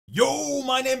Yo,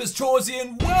 my name is Chawesy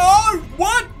and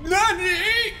what?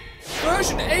 Nani?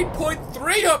 Version 8.3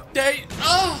 update?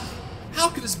 Oh, how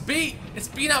could this be? It's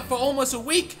been out for almost a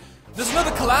week. There's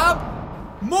another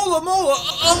collab? Mola Mola,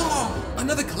 oh,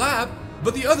 another collab?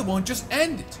 But the other one just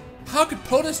ended. How could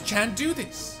Ponos-chan do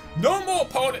this? No more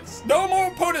Ponos! No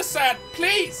more Ponos-chan!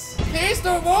 Please! Please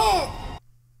no more!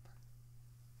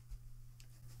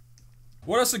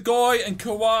 What a Sugoi and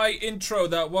Kawaii intro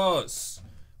that was.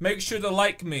 Make sure to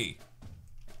like me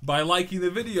by liking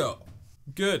the video.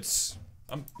 Good.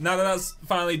 Now that that's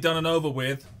finally done and over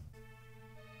with.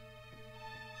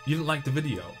 You didn't like the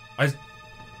video. I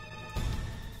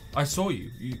saw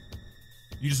you. You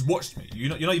just watched me. You're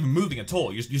not even moving at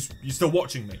all. You're still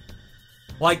watching me.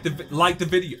 Like the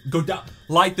video. Go down.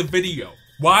 Like the video.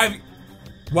 Why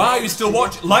are you still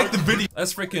watching? Like the video.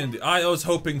 That's freaking. I was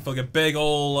hoping for like a big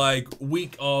old like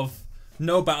week of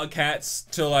no battle cats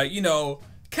to like, you know,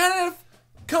 kind of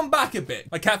come back a bit.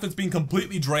 My cat food's been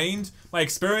completely drained. My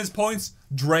experience points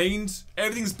drained.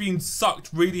 Everything's been sucked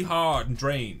really hard and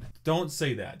drained. Don't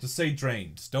say that. Just say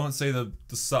drained. Don't say the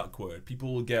suck word.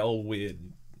 People will get all weird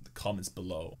in the comments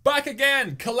below. Back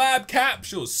again. Collab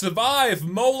capsules. Survive.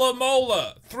 Mola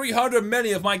Mola. 300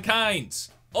 many of my kind.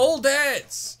 All dead.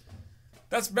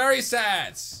 That's very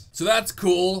sad. So that's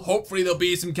cool. Hopefully there'll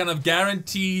be some kind of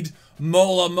guaranteed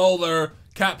Mola Mola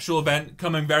capsule event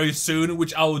coming very soon,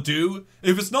 which I will do.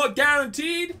 If it's not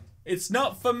guaranteed, it's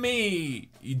not for me.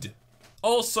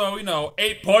 Also, you know,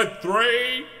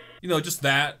 8.3. You know, just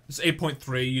that. It's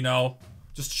 8.3, you know.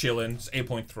 Just chilling. It's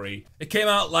 8.3. It came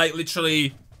out like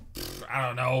literally, I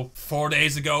don't know, 4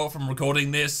 days ago from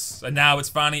recording this. And now it's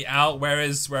finally out. Where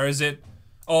is it?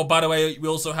 Oh, by the way, we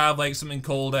also have like something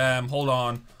called, hold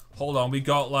on. We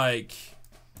got like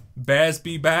Bears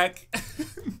Be Back.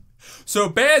 So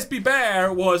Bears Be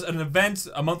Bear was an event,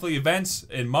 a monthly event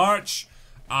in March.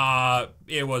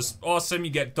 It was awesome.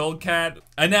 You get Dog Cat.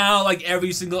 And now, like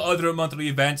every single other monthly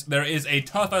event, there is a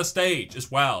tougher stage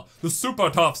as well. The super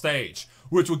tough stage,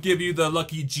 which will give you the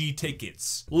lucky G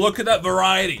tickets. Look at that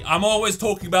variety. I'm always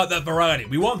talking about that variety.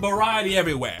 We want variety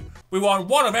everywhere. We want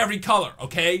one of every color,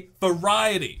 okay?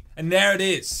 Variety. And there it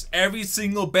is. Every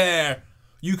single bear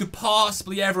you could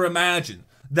possibly ever imagine.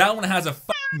 That one has a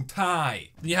fucking tie.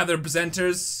 Then you have their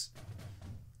presenters.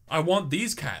 I want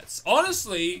these cats.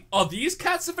 Honestly, are these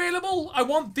cats available? I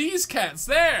want these cats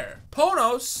there.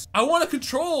 Ponos, I want to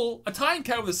control a time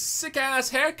cat with a sick ass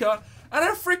haircut and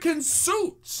a freaking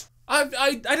suit.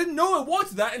 I didn't know I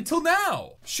wanted that until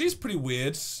now. She's pretty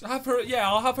weird. Have her, yeah,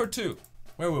 I'll have her too.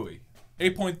 Where were we?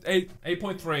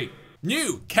 8.3.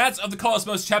 New Cats of the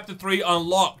Cosmos Chapter 3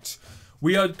 unlocked.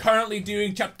 We are currently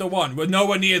doing Chapter 1. We're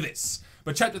nowhere near this.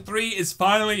 But Chapter 3 is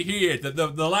finally here.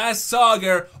 The last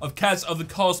saga of Cats of the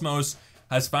Cosmos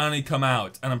has finally come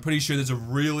out. And I'm pretty sure there's a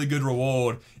really good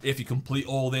reward if you complete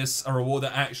all this. A reward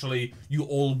that actually you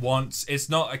all want. It's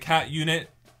not a cat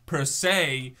unit per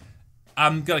se.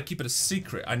 I'm gonna keep it a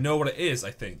secret. I know what it is,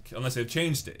 I think. Unless they've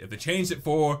changed it. If they changed it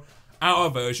for our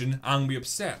version, I'm gonna be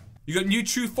upset. You got new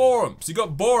true forms. You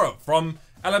got Bora from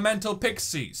Elemental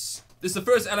Pixies. This is the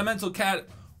first elemental cat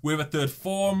with a third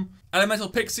form. Elemental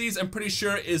Pixies, I'm pretty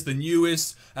sure, is the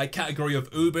newest category of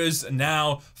Ubers. And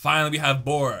now, finally, we have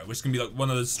Bora, which is going to be like one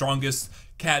of the strongest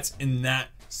cats in that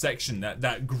section,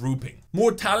 that grouping.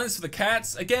 More talents for the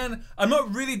cats. Again, I'm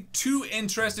not really too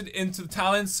interested into the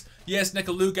talents. Yes,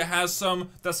 Nekaluga has some.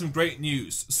 That's some great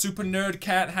news. Super Nerd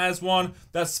Cat has one.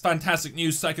 That's fantastic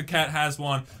news. Psycho Cat has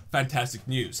one. Fantastic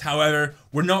news. However,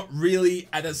 we're not really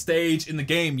at a stage in the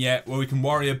game yet where we can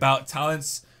worry about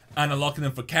talents and unlocking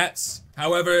them for cats.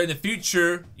 However, in the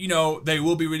future, you know, they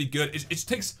will be really good. It just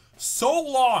takes so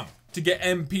long to get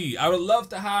MP. I would love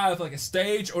to have like a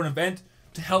stage or an event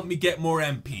to help me get more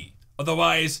MP.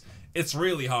 Otherwise, it's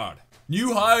really hard.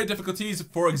 New higher difficulties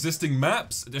for existing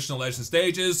maps, additional legend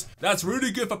stages. That's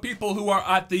really good for people who are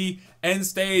at the end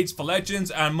stage for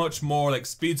legends and much more, like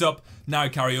speeds up, now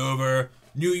carry over.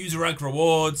 New user rank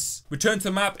rewards. Return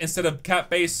to map instead of cat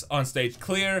base on stage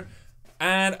clear.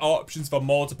 And options for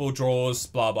multiple draws,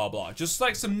 blah, blah, blah. Just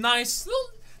like some nice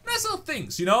little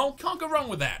things, you know? Can't go wrong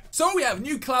with that. So we have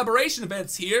new collaboration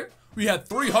events here. We have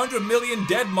 300 million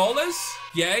dead molas.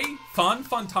 Yay, fun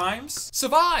times.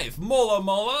 Survive, Mola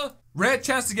Mola. Rare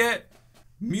chance to get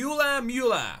Mula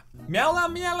Mula. Meowla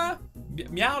Meowla.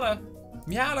 Meowla.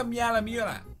 Meowla Meowla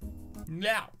Meowla.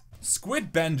 Meow.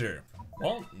 Squid Bender.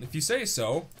 Well, if you say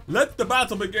so. Let the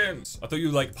battle begin. I thought you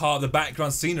were like part of the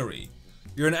background scenery.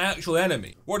 You're an actual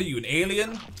enemy. What are you, an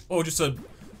alien? Or just a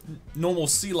normal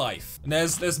sea life? And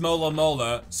there's Mola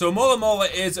Mola. So Mola Mola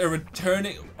is a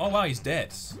returning... Oh wow, he's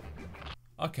dead.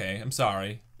 Okay, I'm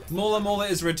sorry. Mola Mola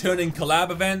is a returning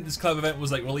collab event. This collab event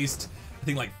was like released, I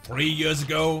think like 3 years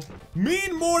ago.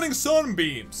 Mean morning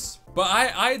sunbeams. But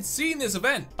I had seen this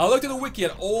event. I looked at the wiki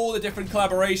at all the different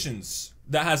collaborations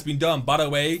that has been done. By the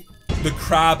way, the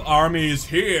crab army is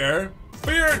here.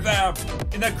 Fear them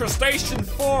in their crustacean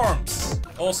forms.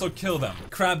 Also kill them.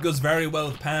 Crab goes very well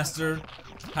with pasta.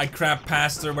 Had crab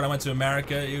pasta when I went to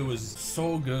America. It was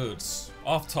so good.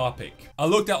 Off topic. I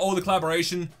looked at all the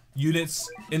collaboration units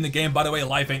in the game. By the way,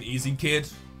 life ain't easy, kid.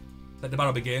 Let the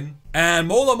battle begin. And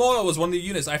Mola Mola was one of the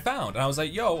units I found. And I was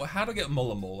like, yo, how to get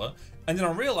Mola Mola? And then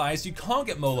I realized you can't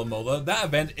get Mola Mola. That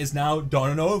event is now done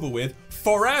and over with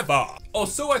forever. Oh,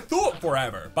 so I thought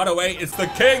forever. By the way, it's the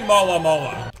King Mola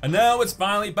Mola. And now it's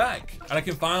finally back. And I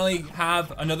can finally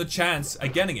have another chance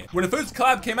at getting it. When the first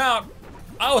collab came out,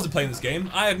 I wasn't playing this game.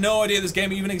 I had no idea this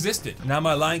game even existed. Now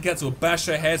my lion cats will bash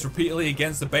their heads repeatedly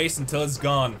against the base until it's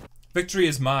gone. Victory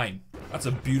is mine. That's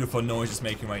a beautiful noise it's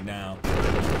making right now.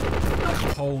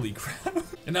 Holy crap.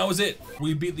 And that was it.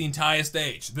 We beat the entire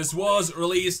stage. This was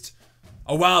released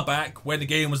a while back when the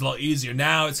game was a lot easier.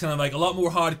 Now it's kind of like a lot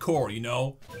more hardcore, you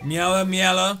know? Miala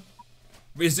Miala.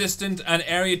 Resistant and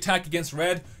area attack against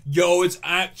red. Yo, it's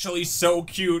actually so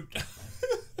cute.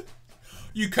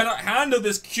 You cannot handle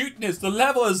this cuteness. The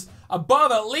level is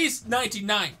above at least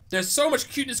 99. There's so much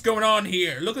cuteness going on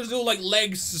here. Look at his little like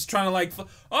legs just trying to like,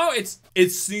 oh,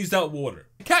 it's sneezed out water.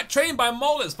 The cat trained by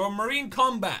molas for marine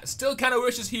combat still kind of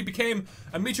wishes he became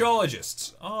a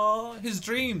meteorologist. Oh, his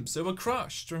dreams, they were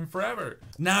crushed from forever.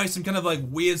 Now he's some kind of like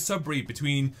weird subbreed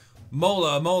between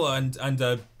Mola and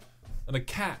a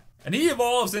cat. And he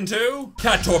evolves into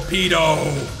Cat Torpedo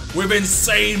with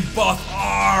insane buff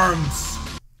arms.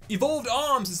 Evolved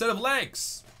arms instead of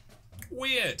legs.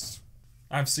 Weird.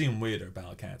 I've seen weirder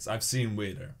battle cats. I've seen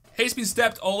weirder. Hate's been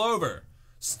stepped all over.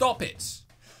 Stop it.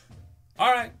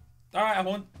 Alright, I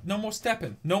want no more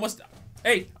stepping. No more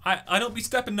hey, I don't be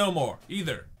stepping no more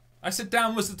either. I sit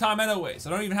down most of the time anyways.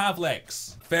 I don't even have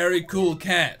legs. Very cool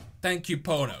cat. Thank you,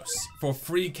 Ponos, for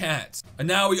free cats. And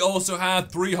now we also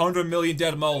have 300 million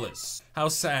dead molas. How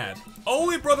sad.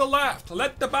 Only brother left.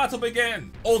 Let the battle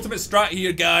begin. Ultimate strat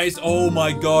here, guys. Oh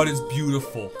my god, it's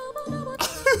beautiful.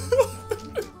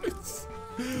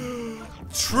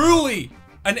 Truly,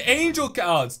 an angel cat.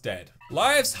 Oh, it's dead.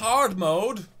 Life's hard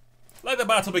mode. Let the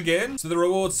battle begin. So the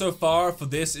reward so far for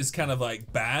this is kind of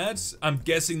like bad. I'm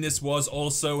guessing this was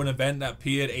also an event that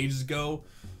appeared ages ago,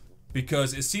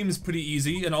 because it seems pretty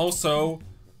easy, and also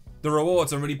the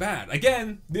rewards are really bad.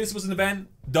 Again, this was an event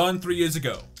done 3 years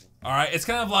ago. Alright, it's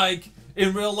kind of like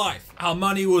in real life, how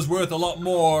money was worth a lot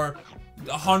more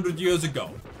 100 years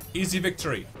ago. Easy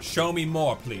victory. Show me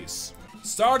more, please.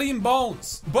 Sardine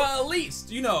bones. But at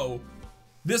least, you know,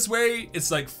 this way it's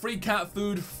like free cat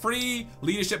food, free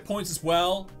leadership points as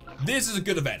well. This is a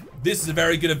good event. This is a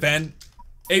very good event.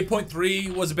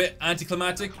 8.3 was a bit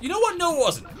anticlimactic. You know what? No, it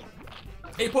wasn't.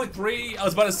 8.3, I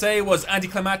was about to say, was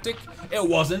anticlimactic. It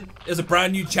wasn't. There's a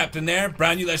brand new chapter in there,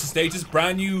 brand new leisure stages,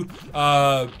 brand new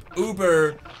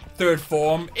Uber third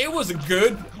form. It was a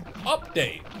good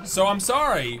update. So I'm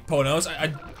sorry, Ponos.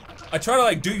 I try to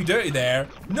like do you dirty there.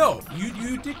 No,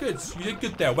 you did good. You did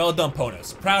good there. Well done,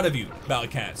 Ponos. Proud of you, Battle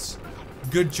Cats.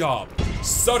 Good job.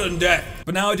 Sudden death.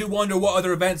 But now I do wonder what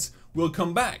other events will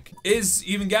come back. Is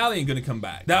Evangelion gonna come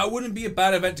back? That wouldn't be a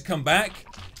bad event to come back.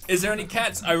 Is there any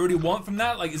cats I really want from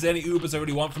that? Like, is there any Ubers I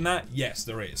really want from that? Yes,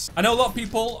 there is. I know a lot of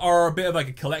people are a bit of like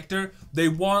a collector. They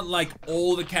want like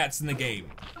all the cats in the game.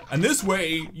 And this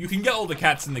way, you can get all the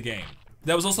cats in the game.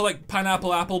 There was also like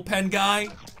Pineapple Apple Pen Guy.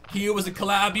 He was a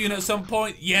collab unit at some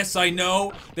point. Yes, I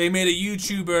know. They made a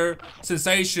YouTuber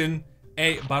sensation.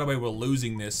 Hey, by the way, we're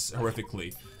losing this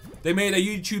horrifically. They made a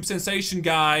YouTube sensation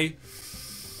guy.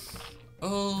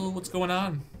 Oh, what's going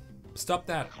on? Stop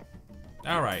that.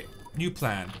 All right. New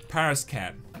plan, Paris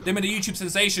Cat. They made a YouTube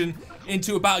sensation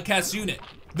into a Battle Cats unit.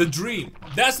 The dream.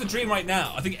 That's the dream right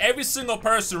now. I think every single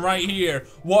person right here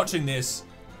watching this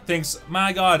thinks,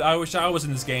 my god, I wish I was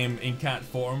in this game in cat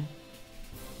form.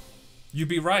 You'd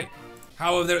be right.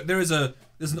 However, there's an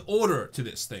order to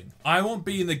this thing. I won't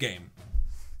be in the game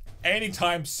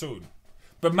anytime soon.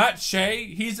 But Matt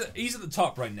Shea, he's at the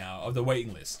top right now of the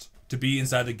waiting list to be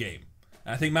inside the game.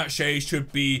 And I think Matt Shea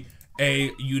should be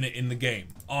a unit in the game,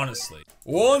 honestly.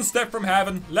 One step from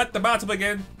heaven, let the battle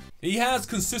begin. He has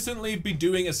consistently been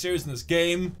doing a series in this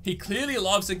game. He clearly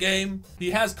loves the game. He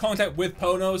has contact with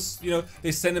Ponos. You know,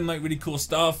 they send him like really cool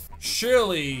stuff.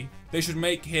 Surely they should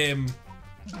make him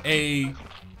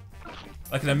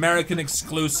like an American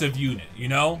exclusive unit, you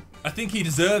know? I think he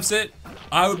deserves it.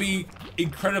 I would be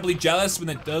incredibly jealous when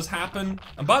it does happen.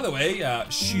 And by the way,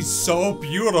 she's so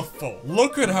beautiful.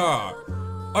 Look at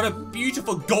her. are the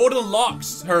beautiful golden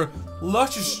locks, her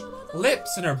luscious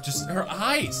lips, and her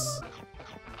eyes.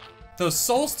 Those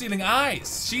soul-stealing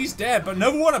eyes. She's dead, but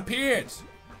another one appeared.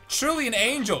 Truly an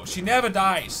angel. She never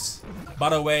dies. By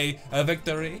the way, a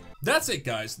victory. That's it,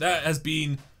 guys. That has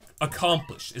been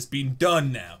accomplished. It's been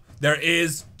done now. There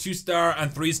is 2-star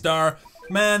and 3-star.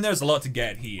 Man, there's a lot to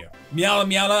get here.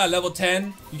 Meowla Meowla at level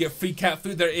 10. You get free cat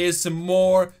food. There is some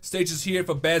more stages here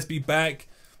for Beds Be Back.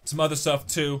 Some other stuff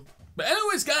too. But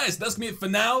anyways, guys, that's me for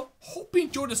now. Hope you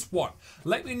enjoyed this one.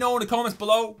 Let me know in the comments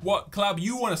below what collab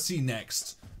you want to see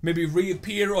next. Maybe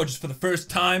reappear or just for the first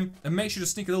time. And make sure to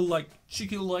sneak a little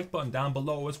cheeky little like button down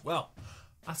below as well.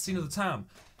 I'll see you another time.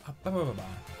 Bye bye bye bye.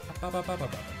 Bye bye bye bye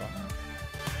bye bye.